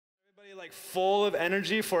like full of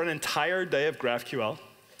energy for an entire day of GraphQL?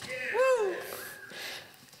 Woo!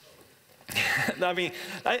 I mean,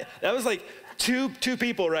 that was like two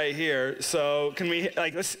people right here. So can we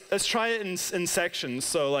like let's try it in sections.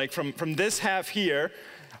 So like from this half here,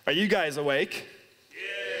 are you guys awake? Yeah.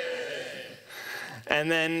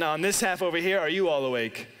 And then on this half over here, are you all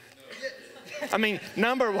awake? No. I mean,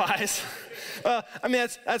 number-wise. I mean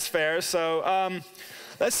that's fair. So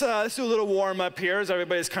let's do a little warm up here as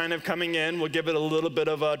everybody's kind of coming in. We'll give it a little bit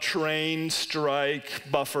of a train strike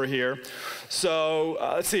buffer here. So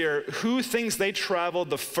let's see here. Who thinks they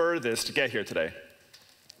traveled the furthest to get here today?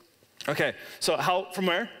 Okay. So from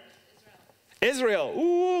where? Israel.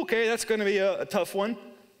 Ooh, okay. That's going to be a tough one.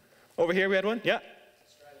 Over here we had one. Yeah.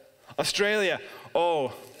 Australia.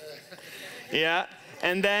 Oh. Yeah.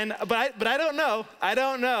 And then, but I don't know. I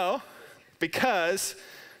don't know because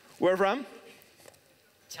we're from.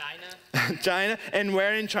 China. China, and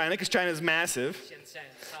where in China? Because China is massive.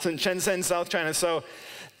 Shenzhen, South China. So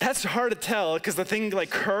that's hard to tell because the thing like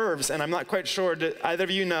curves, and I'm not quite sure. Do either of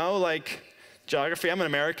you know like geography? I'm an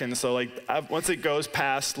American, so like once it goes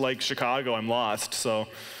past like Chicago, I'm lost. So,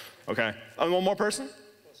 okay. One more person?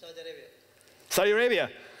 Saudi Arabia. Saudi Arabia.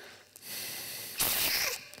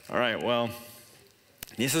 All right. Well,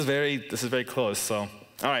 this is very close. So.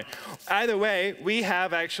 All right. Either way, we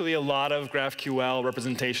have actually a lot of GraphQL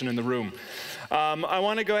representation in the room. I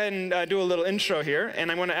want to go ahead and do a little intro here,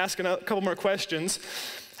 and I'm going to ask a couple more questions.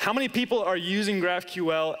 How many people are using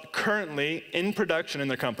GraphQL currently in production in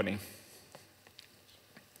their company?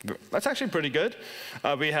 That's actually pretty good.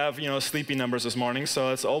 We have, sleepy numbers this morning, so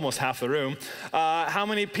that's almost half the room. How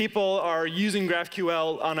many people are using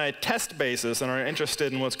GraphQL on a test basis and are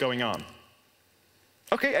interested in what's going on?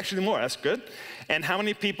 Okay, actually more, that's good. And how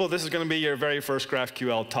many people, this is going to be your very first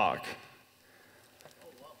GraphQL talk?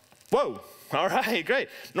 Whoa, all right, great.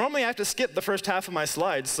 Normally I have to skip the first half of my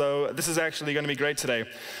slides, so this is actually going to be great today.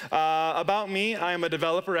 About me, I am a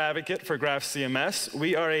developer advocate for GraphCMS.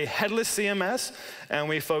 We are a headless CMS, and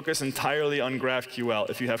we focus entirely on GraphQL.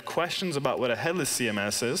 If you have questions about what a headless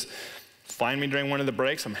CMS is, find me during one of the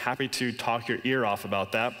breaks. I'm happy to talk your ear off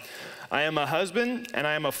about that. I am a husband, and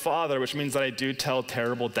I am a father, which means that I do tell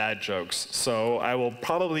terrible dad jokes. So I will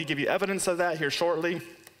probably give you evidence of that here shortly,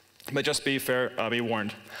 but just be fair, be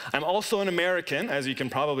warned. I'm also an American, as you can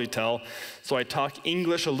probably tell, so I talk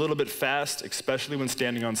English a little bit fast, especially when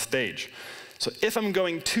standing on stage. So if I'm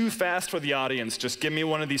going too fast for the audience, just give me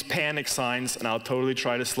one of these panic signs, and I'll totally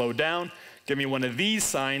try to slow down. Give me one of these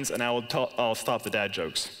signs, and I'll stop the dad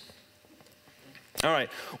jokes. All right,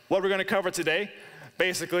 what we're going to cover today.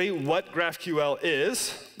 Basically, what GraphQL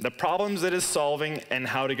is, the problems it is solving, and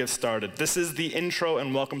how to get started. This is the intro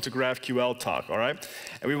and welcome to GraphQL talk, all right?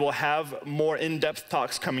 And we will have more in-depth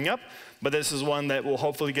talks coming up, but this is one that will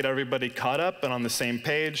hopefully get everybody caught up and on the same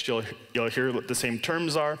page. You'll hear what the same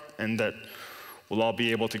terms are, and that we'll all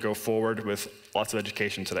be able to go forward with lots of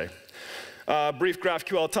education today. Brief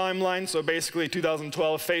GraphQL timeline. So basically,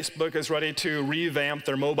 2012, Facebook is ready to revamp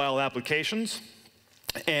their mobile applications.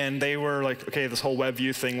 And they were like, okay, this whole web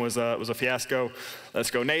view thing was a fiasco.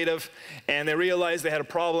 Let's go native. And they realized they had a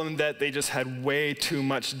problem that they just had way too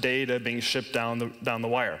much data being shipped down the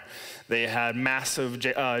wire. They had massive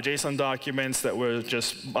JSON documents that were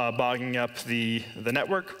just bogging up the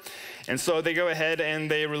network. And so they go ahead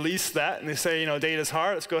and they release that, and they say, data's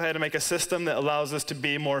hard. Let's go ahead and make a system that allows us to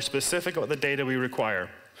be more specific about the data we require.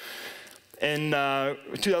 In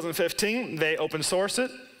 2015, they open source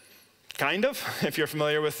it. Kind of, if you're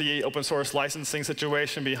familiar with the open source licensing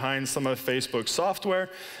situation behind some of Facebook's software.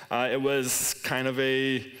 It was kind of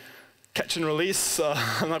a catch and release.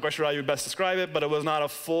 I'm not quite sure how you would best describe it, but it was not a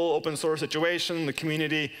full open source situation. The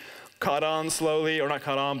community caught on slowly, or not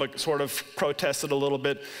caught on, but sort of protested a little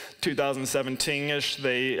bit. 2017-ish,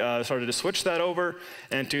 they started to switch that over.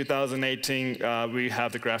 And in 2018, we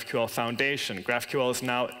have the GraphQL Foundation. GraphQL is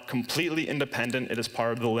now completely independent. It is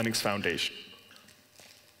part of the Linux Foundation.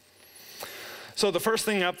 So the first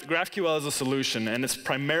thing up, GraphQL is a solution, and it's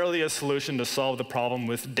primarily a solution to solve the problem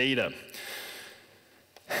with data.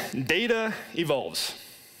 Data evolves.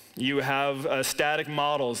 You have static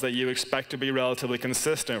models that you expect to be relatively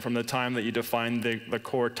consistent from the time that you define the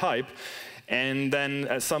core type, and then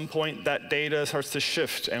at some point that data starts to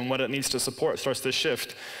shift, and what it needs to support starts to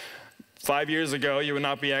shift. 5 years ago, you would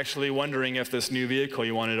not be actually wondering if this new vehicle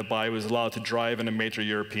you wanted to buy was allowed to drive in a major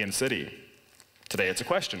European city. Today it's a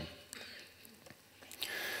question.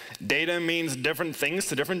 Data means different things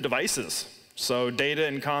to different devices. So data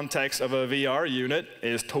in context of a VR unit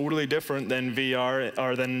is totally different than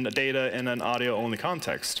than data in an audio-only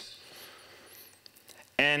context.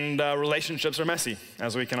 And relationships are messy,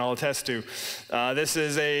 as we can all attest to. This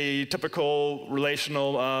is a typical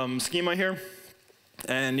relational schema here.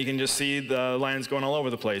 And you can just see the lines going all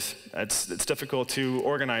over the place. It's difficult to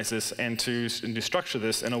organize this and to structure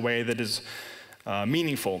this in a way that is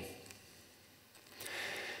meaningful.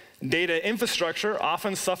 Data infrastructure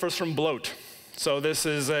often suffers from bloat. So this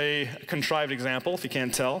is a contrived example, if you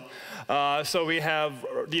can't tell. So we have,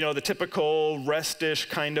 the typical REST-ish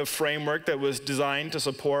kind of framework that was designed to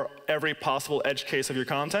support every possible edge case of your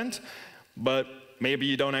content, but maybe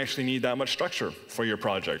you don't actually need that much structure for your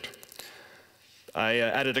project. I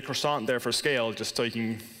added a croissant there for scale, just so you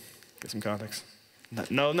can get some context.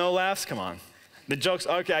 No laughs? Come on. The jokes,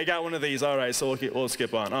 okay, I got one of these. All right, so we'll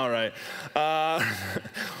skip on. All right.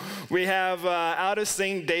 We have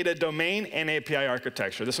out-of-sync data domain and API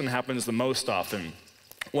architecture. This one happens the most often.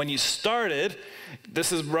 When you started,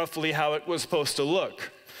 this is roughly how it was supposed to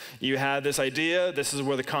look. You had this idea, this is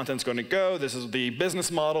where the content's going to go, this is the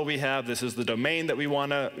business model we have, this is the domain that we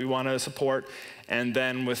want to support, and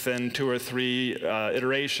then within 2 or 3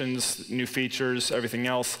 iterations, new features, everything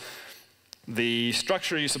else, the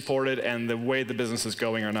structure you supported and the way the business is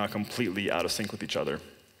going are now completely out of sync with each other.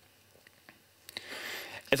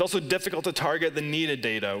 It's also difficult to target the needed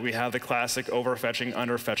data. We have the classic overfetching,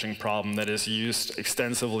 underfetching problem that is used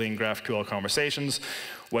extensively in GraphQL conversations.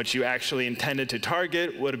 What you actually intended to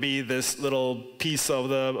target would be this little piece of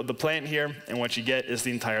the plant here, and what you get is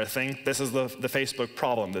the entire thing. This is the Facebook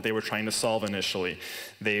problem that they were trying to solve initially.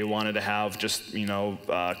 They wanted to have just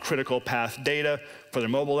critical path data for their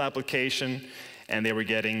mobile application, and they were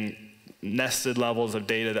getting nested levels of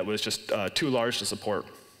data that was just too large to support.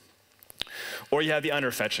 Or you have the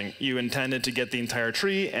underfetching. You intended to get the entire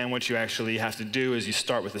tree, and what you actually have to do is you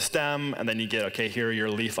start with the stem, and then you get, okay, here are your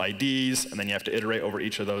leaf IDs, and then you have to iterate over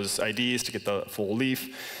each of those IDs to get the full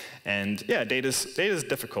leaf. And yeah, data's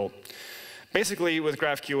difficult. Basically, with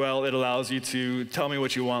GraphQL, it allows you to tell me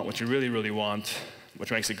what you want, what you really, really want,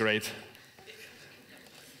 which makes it great.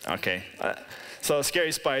 Okay. So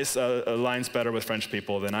Scary Spice aligns better with French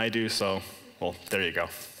people than I do, so, well, there you go.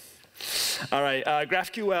 All right,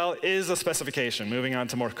 GraphQL is a specification. Moving on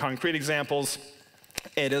to more concrete examples,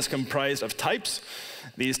 it is comprised of types.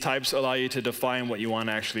 These types allow you to define what you want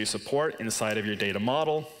to actually support inside of your data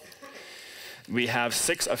model. We have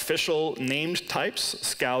 6 official named types: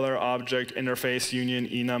 scalar, object, interface, union,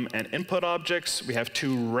 enum, and input objects. We have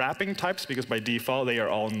 2 wrapping types because by default they are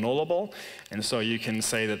all nullable. And so you can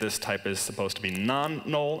say that this type is supposed to be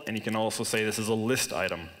non-null, and you can also say this is a list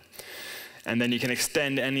item. And then you can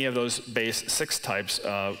extend any of those base 6 types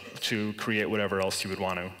to create whatever else you would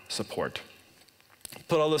want to support.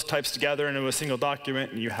 Put all those types together into a single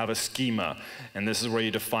document, and you have a schema. And this is where you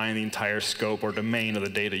define the entire scope or domain of the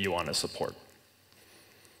data you want to support.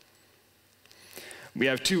 We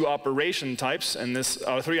have 2 operation types, and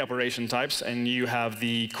 3 operation types, and you have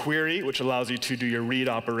the query, which allows you to do your read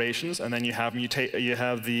operations, and then you have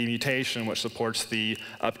the mutation, which supports the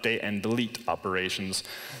update and delete operations.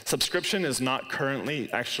 Subscription is not currently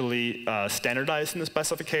actually standardized in the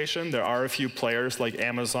specification. There are a few players like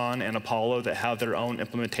Amazon and Apollo that have their own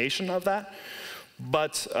implementation of that,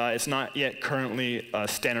 but it's not yet currently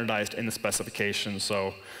standardized in the specification,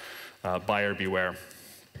 so buyer beware.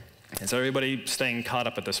 Is everybody staying caught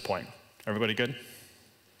up at this point? Everybody good?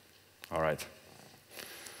 All right.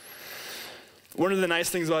 One of the nice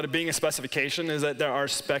things about it being a specification is that there are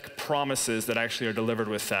spec promises that actually are delivered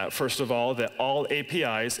with that. First of all, that all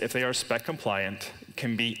APIs, if they are spec compliant,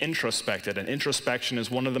 can be introspected. And introspection is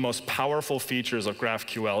one of the most powerful features of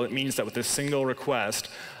GraphQL. It means that with a single request,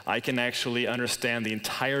 I can actually understand the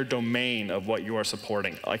entire domain of what you are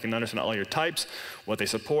supporting. I can understand all your types, what they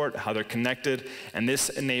support, how they're connected, and this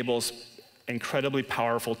enables incredibly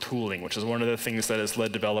powerful tooling, which is one of the things that has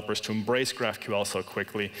led developers to embrace GraphQL so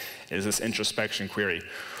quickly, is this introspection query.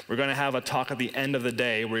 We're going to have a talk at the end of the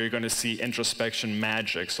day where you're going to see introspection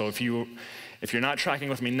magic. So if you're not tracking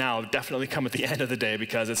with me now, definitely come at the end of the day,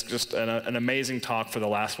 because it's just an amazing talk for the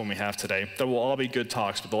last one we have today. There will all be good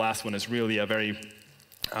talks, but the last one is really a very,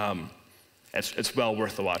 it's well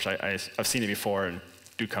worth the watch. I've seen it before, and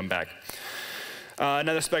do come back.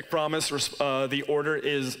 Another spec promise,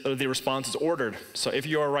 the response is ordered. So if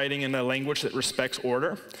you are writing in a language that respects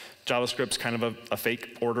order, JavaScript's kind of a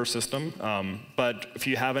fake order system, but if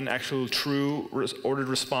you have an actual true ordered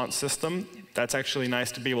response system, that's actually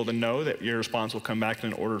nice to be able to know that your response will come back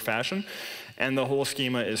in an ordered fashion. And the whole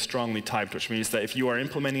schema is strongly typed, which means that if you are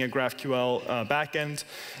implementing a GraphQL backend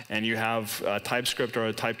and you have TypeScript or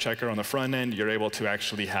a type checker on the front end, you're able to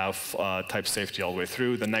actually have type safety all the way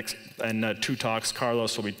through. The next 2 talks,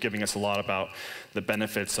 Carlos will be giving us a lot about the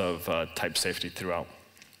benefits of type safety throughout.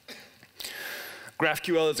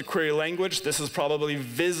 GraphQL is a query language. This is probably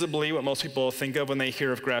visibly what most people think of when they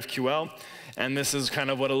hear of GraphQL. And this is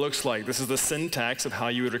kind of what it looks like. This is the syntax of how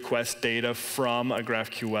you would request data from a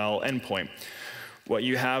GraphQL endpoint. What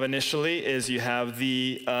you have initially is you have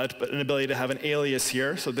the an ability to have an alias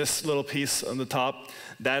here. So this little piece on the top,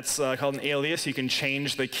 that's called an alias. You can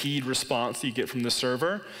change the keyed response you get from the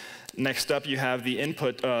server. Next up, you have the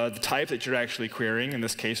input, the type that you're actually querying, in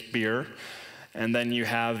this case, beer. And then you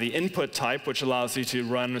have the input type, which allows you to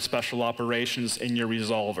run special operations in your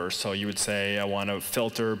resolver. So you would say, I want to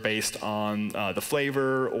filter based on the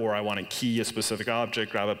flavor, or I want to key a specific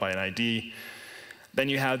object, grab it by an ID. Then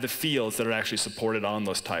you have the fields that are actually supported on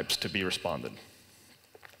those types to be responded.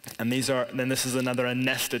 And then this is a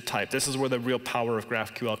nested type. This is where the real power of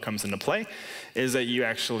GraphQL comes into play, is that you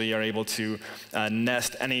actually are able to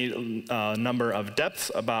nest any number of depths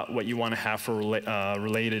about what you want to have for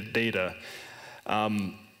related data.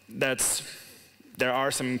 There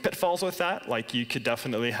are some pitfalls with that, like you could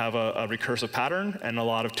definitely have a recursive pattern, and a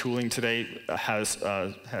lot of tooling today has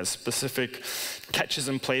specific catches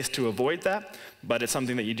in place to avoid that, but it's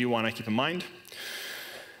something that you do want to keep in mind.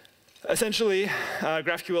 Essentially,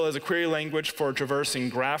 GraphQL is a query language for traversing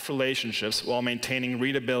graph relationships while maintaining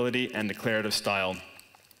readability and declarative style.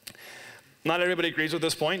 Not everybody agrees with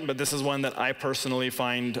this point, but this is one that I personally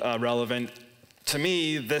find relevant. To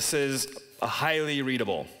me, this is highly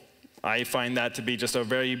readable. I find that to be just a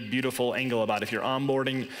very beautiful angle about if you're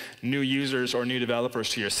onboarding new users or new developers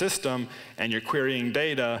to your system and you're querying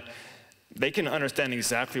data, they can understand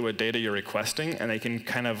exactly what data you're requesting, and they can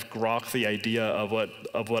kind of grok the idea of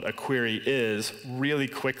what a query is really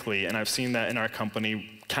quickly. And I've seen that in our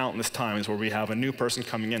company countless times where we have a new person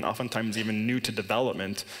coming in, oftentimes even new to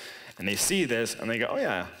development, and they see this and they go, oh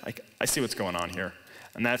yeah, I see what's going on here.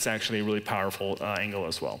 And that's actually a really powerful angle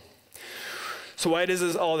as well. So why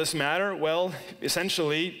does all this matter? Well,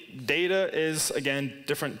 essentially, data is, again,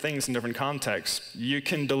 different things in different contexts. You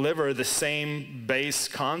can deliver the same base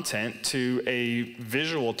content to a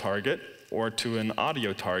visual target or to an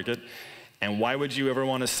audio target, and why would you ever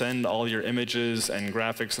want to send all your images and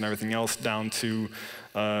graphics and everything else down to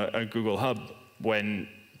a Google Hub when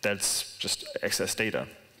that's just excess data?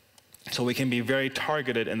 So we can be very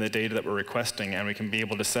targeted in the data that we're requesting, and we can be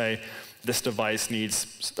able to say, this device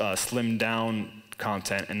needs slimmed down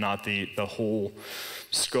content and not the whole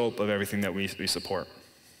scope of everything that we support.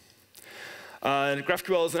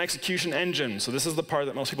 GraphQL is an execution engine, so this is the part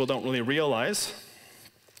that most people don't really realize.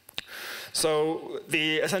 So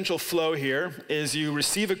the essential flow here is you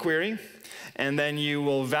receive a query, and then you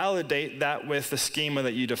will validate that with the schema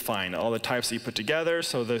that you define, all the types that you put together.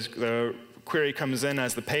 So the query comes in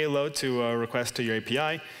as the payload to a request to your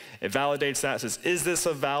API. It validates that, says, is this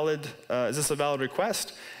a valid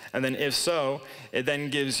request? And then if so, it then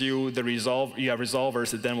gives you the you have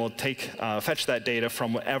resolvers that then will fetch that data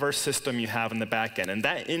from whatever system you have in the back end. And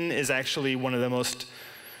that is actually one of the most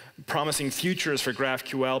promising futures for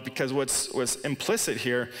GraphQL, because what's implicit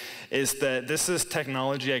here is that this is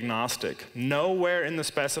technology agnostic. Nowhere in the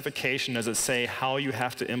specification does it say how you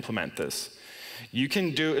have to implement this. You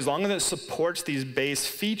can do, as long as it supports these base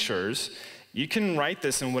features, you can write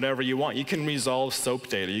this in whatever you want. You can resolve SOAP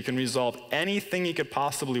data. You can resolve anything you could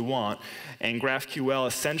possibly want. And GraphQL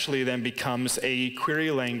essentially then becomes a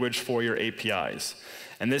query language for your APIs.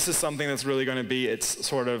 And this is something that's really going to be its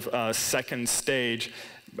sort of second stage.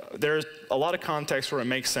 There's a lot of contexts where it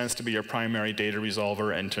makes sense to be your primary data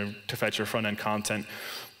resolver and to fetch your front-end content.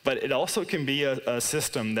 But it also can be a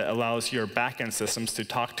system that allows your back-end systems to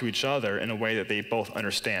talk to each other in a way that they both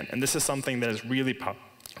understand. And this is something that is really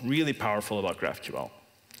powerful about GraphQL.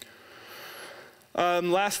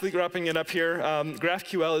 Lastly, wrapping it up here,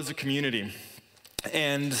 GraphQL is a community.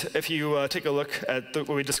 And if you take a look at what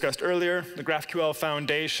we discussed earlier, the GraphQL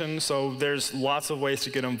Foundation, so there's lots of ways to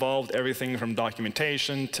get involved, everything from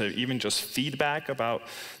documentation to even just feedback about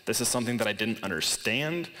this is something that I didn't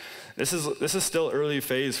understand. This is still early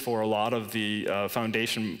phase for a lot of the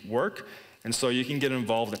foundation work, and so you can get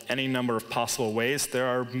involved in any number of possible ways. There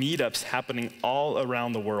are meetups happening all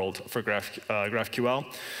around the world for GraphQL.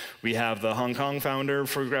 We have the Hong Kong founder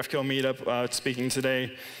for GraphQL meetup speaking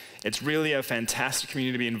today. It's really a fantastic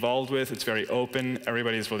community to be involved with. It's very open.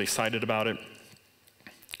 Everybody's really excited about it.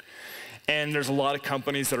 And there's a lot of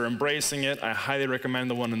companies that are embracing it. I highly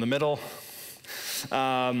recommend the one in the middle.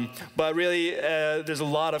 But really, there's a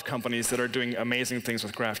lot of companies that are doing amazing things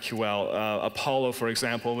with GraphQL. Apollo, for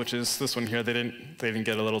example, which is this one here, they didn't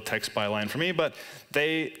get a little text byline from me, but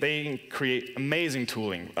they create amazing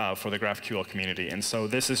tooling for the GraphQL community. And so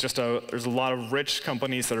this is just there's a lot of rich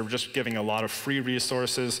companies that are just giving a lot of free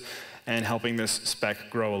resources and helping this spec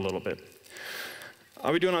grow a little bit.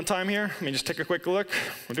 Are we doing on time here? Let me just take a quick look.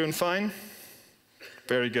 We're doing fine.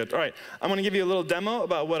 Very good. All right, I'm going to give you a little demo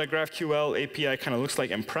about what a GraphQL API kind of looks like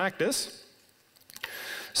in practice.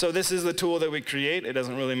 So this is the tool that we create. It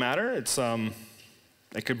doesn't really matter.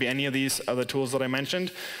 It could be any of these other tools that I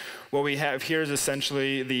mentioned. What we have here is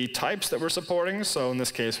essentially the types that we're supporting. So in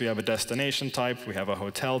this case, we have a destination type, we have a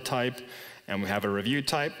hotel type, and we have a review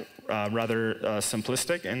type, rather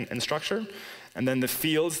simplistic in structure. And then the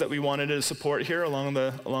fields that we wanted to support here along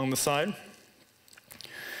the side.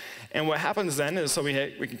 And what happens then is, so we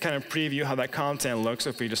can kind of preview how that content looks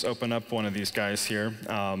if we just open up one of these guys here.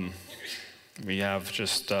 We have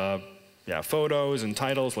just photos and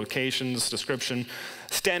titles, locations, description,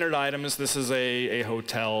 standard items. This is a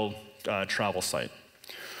hotel travel site.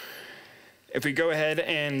 If we go ahead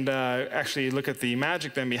and actually look at the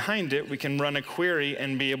magic then behind it, we can run a query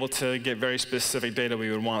and be able to get very specific data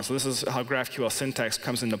we would want. So this is how GraphQL syntax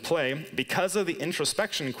comes into play. Because of the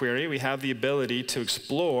introspection query, we have the ability to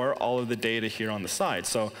explore all of the data here on the side.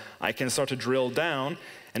 So I can start to drill down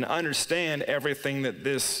and understand everything that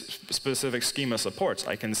this specific schema supports.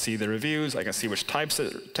 I can see the reviews, I can see which types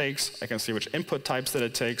it takes, I can see which input types that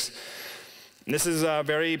it takes. And this is a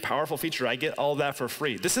very powerful feature. I get all that for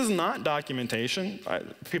free. This is not documentation.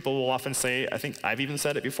 People will often say, I think I've even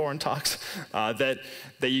said it before in talks, that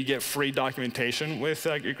you get free documentation with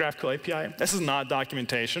your GraphQL API. This is not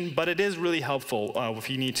documentation, but it is really helpful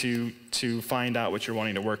if you need to find out what you're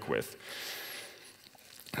wanting to work with.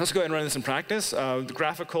 Let's go ahead and run this in practice. The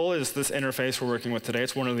GraphQL is this interface we're working with today.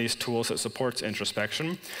 It's one of these tools that supports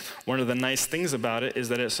introspection. One of the nice things about it is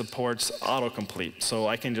that it supports autocomplete. So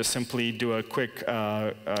I can just simply do a quick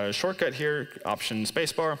shortcut here, Option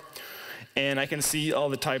spacebar, and I can see all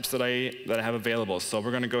the types that I have available. So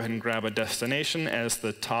we're going to go ahead and grab a destination as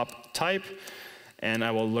the top type, and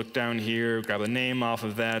I will look down here, grab a name off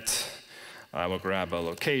of that. I will grab a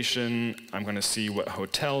location. I'm going to see what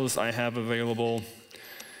hotels I have available.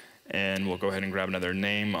 And we'll go ahead and grab another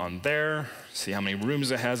name on there, see how many rooms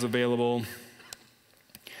it has available.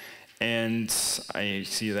 And I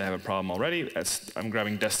see that I have a problem already. I'm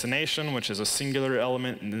grabbing destination, which is a singular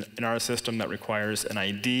element in our system that requires an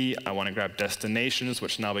ID. I want to grab destinations,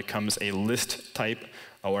 which now becomes a list type,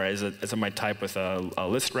 or as my type with a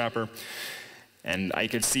list wrapper. And I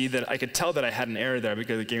could tell that I had an error there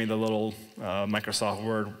because it gave me the little Microsoft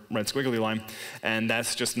Word red squiggly line. And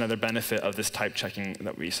that's just another benefit of this type checking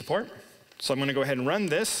that we support. So I'm going to go ahead and run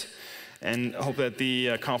this and hope that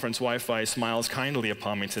the conference Wi-Fi smiles kindly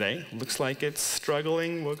upon me today. Looks like it's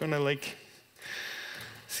struggling. We're going to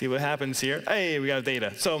see what happens here. Hey, we got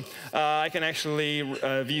data. So I can actually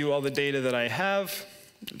view all the data that I have.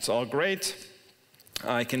 It's all great.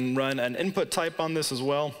 I can run an input type on this as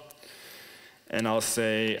well. And I'll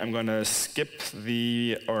say I'm going to skip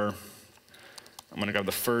I'm going to grab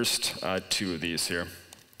the first two of these here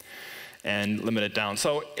and limit it down.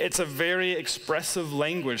 So it's a very expressive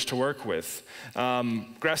language to work with.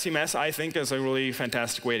 GraphCMS, I think, is a really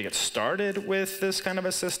fantastic way to get started with this kind of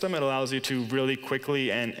a system. It allows you to really quickly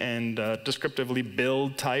and descriptively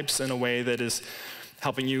build types in a way that is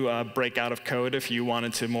helping you break out of code if you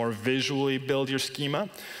wanted to more visually build your schema.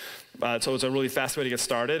 So it's a really fast way to get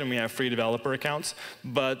started, and we have free developer accounts.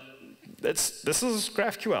 But this is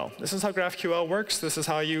GraphQL. This is how GraphQL works. This is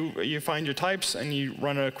how you find your types, and you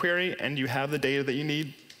run a query, and you have the data that you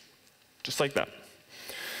need, just like that.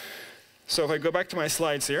 So if I go back to my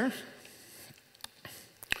slides here.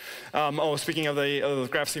 Speaking of the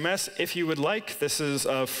GraphCMS, if you would like, this is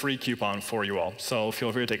a free coupon for you all. So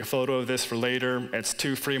feel free to take a photo of this for later. It's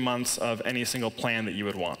 2 free months of any single plan that you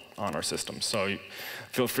would want on our system. So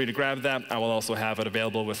feel free to grab that. I will also have it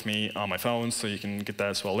available with me on my phone, so you can get that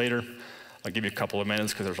as well later. I'll give you a couple of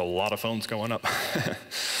minutes because there's a lot of phones going up.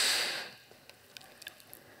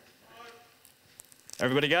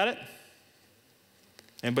 Everybody got it?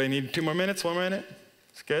 Anybody need 2 more minutes, 1 minute?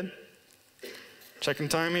 It's good? Checking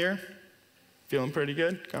time here. Feeling pretty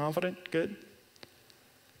good? Confident? Good?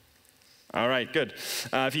 All right, good.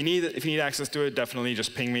 If you need access to it, definitely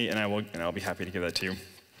just ping me, and I'll be happy to give that to you.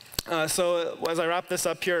 So as I wrap this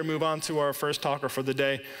up here and move on to our first talker for the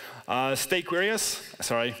day, stay curious.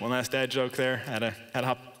 Sorry, one last dad joke there. Had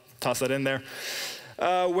to toss that in there.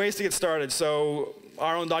 Ways to get started. So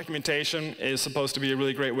our own documentation is supposed to be a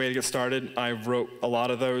really great way to get started. I wrote a lot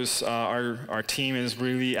of those. Our team is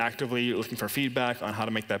really actively looking for feedback on how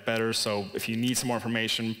to make that better. So if you need some more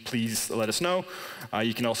information, please let us know.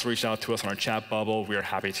 You can also reach out to us on our chat bubble. We are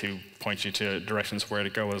happy to point you to directions where to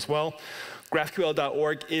go as well.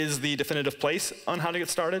 GraphQL.org is the definitive place on how to get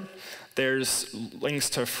started. There's links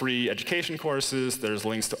to free education courses. There's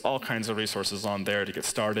links to all kinds of resources on there to get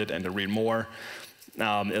started and to read more.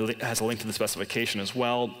 It has a link to the specification as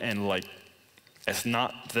well, and like, it's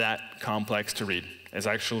not that complex to read. It's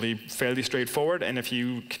actually fairly straightforward, and if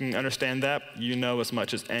you can understand that, you know as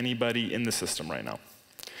much as anybody in the system right now.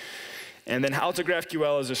 And then How to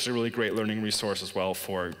GraphQL is just a really great learning resource as well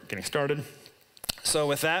for getting started. So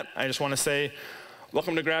with that, I just want to say,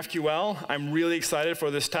 welcome to GraphQL. I'm really excited for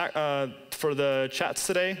this for the chats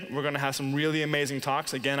today. We're going to have some really amazing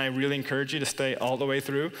talks. Again, I really encourage you to stay all the way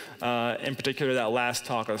through. In particular, that last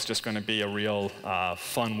talk is just going to be a real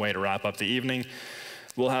fun way to wrap up the evening.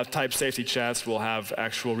 We'll have type safety chats. We'll have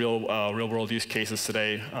actual real-world use cases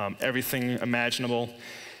today, everything imaginable.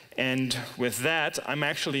 And with that, I'm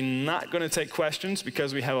actually not going to take questions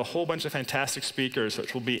because we have a whole bunch of fantastic speakers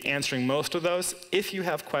which will be answering most of those. If you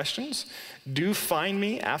have questions, do find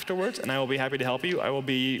me afterwards, and I will be happy to help you. I will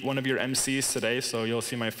be one of your MCs today, so you'll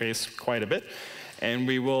see my face quite a bit. And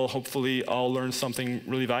we will hopefully all learn something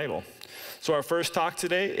really valuable. So our first talk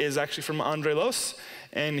today is actually from Andre Los,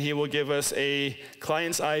 and he will give us a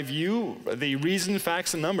client's eye view, the reason,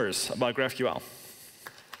 facts, and numbers about GraphQL.